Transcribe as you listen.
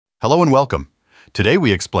Hello and welcome. Today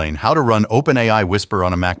we explain how to run OpenAI Whisper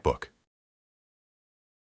on a MacBook.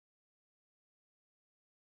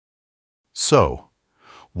 So,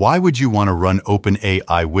 why would you want to run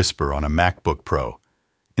OpenAI Whisper on a MacBook Pro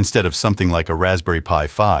instead of something like a Raspberry Pi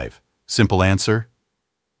 5? Simple answer: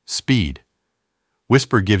 speed.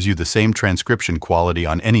 Whisper gives you the same transcription quality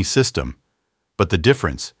on any system, but the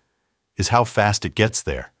difference is how fast it gets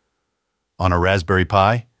there. On a Raspberry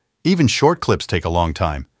Pi, even short clips take a long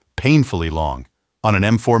time, painfully long. On an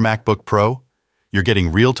M4 MacBook Pro, you're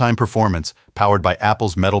getting real-time performance powered by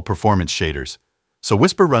Apple's Metal performance shaders. So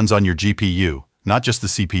Whisper runs on your GPU, not just the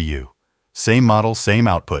CPU. Same model, same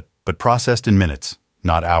output, but processed in minutes,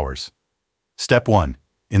 not hours. Step 1.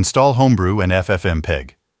 Install Homebrew and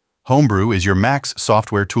ffmpeg. Homebrew is your Mac's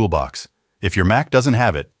software toolbox. If your Mac doesn't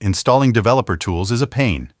have it, installing developer tools is a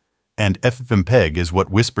pain. And ffmpeg is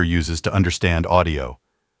what Whisper uses to understand audio.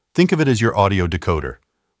 Think of it as your audio decoder.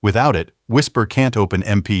 Without it, Whisper can't open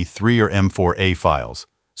MP3 or M4A files.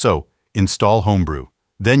 So, install Homebrew,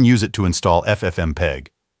 then use it to install ffmpeg.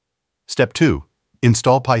 Step 2.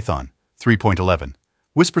 Install Python 3.11.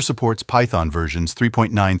 Whisper supports Python versions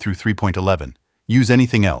 3.9 through 3.11. Use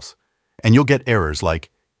anything else, and you'll get errors like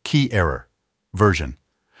key error, version.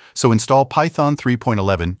 So install Python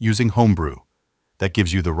 3.11 using Homebrew. That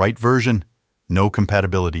gives you the right version, no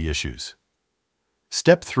compatibility issues.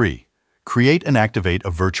 Step 3. Create and activate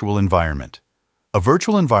a virtual environment. A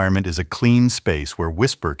virtual environment is a clean space where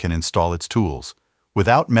Whisper can install its tools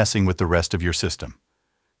without messing with the rest of your system.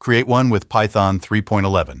 Create one with Python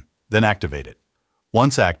 3.11, then activate it.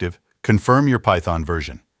 Once active, confirm your Python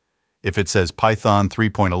version. If it says Python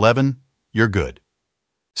 3.11, you're good.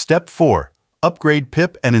 Step 4. Upgrade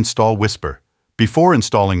pip and install Whisper. Before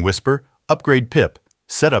installing Whisper, upgrade pip,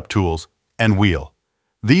 setup tools, and wheel.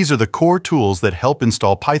 These are the core tools that help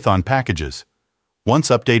install Python packages. Once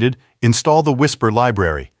updated, install the Whisper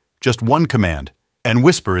library. Just one command, and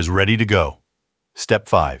Whisper is ready to go. Step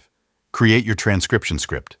 5. Create your transcription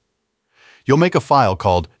script. You'll make a file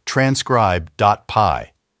called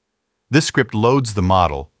transcribe.py. This script loads the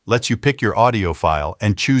model, lets you pick your audio file,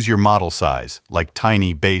 and choose your model size, like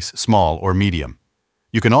tiny, base, small, or medium.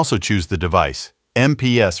 You can also choose the device,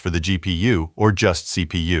 MPS for the GPU or just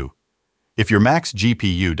CPU. If your Mac's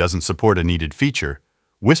GPU doesn't support a needed feature,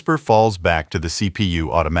 Whisper falls back to the CPU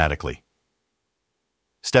automatically.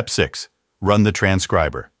 Step 6. Run the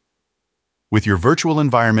transcriber. With your virtual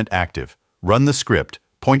environment active, run the script,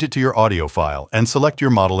 point it to your audio file, and select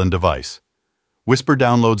your model and device. Whisper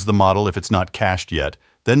downloads the model if it's not cached yet,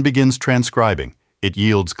 then begins transcribing. It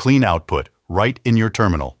yields clean output right in your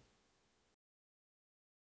terminal.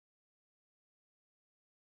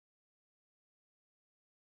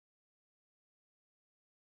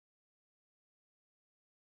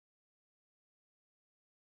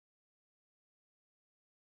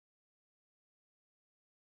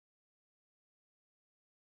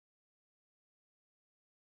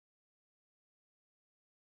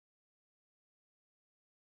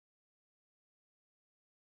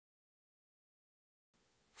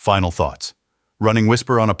 Final thoughts. Running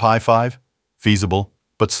Whisper on a Pi 5? Feasible,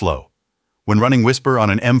 but slow. When running Whisper on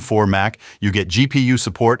an M4 Mac, you get GPU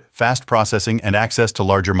support, fast processing, and access to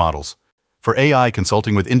larger models. For AI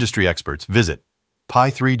consulting with industry experts, visit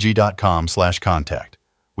pi3g.com/contact.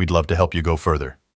 We'd love to help you go further.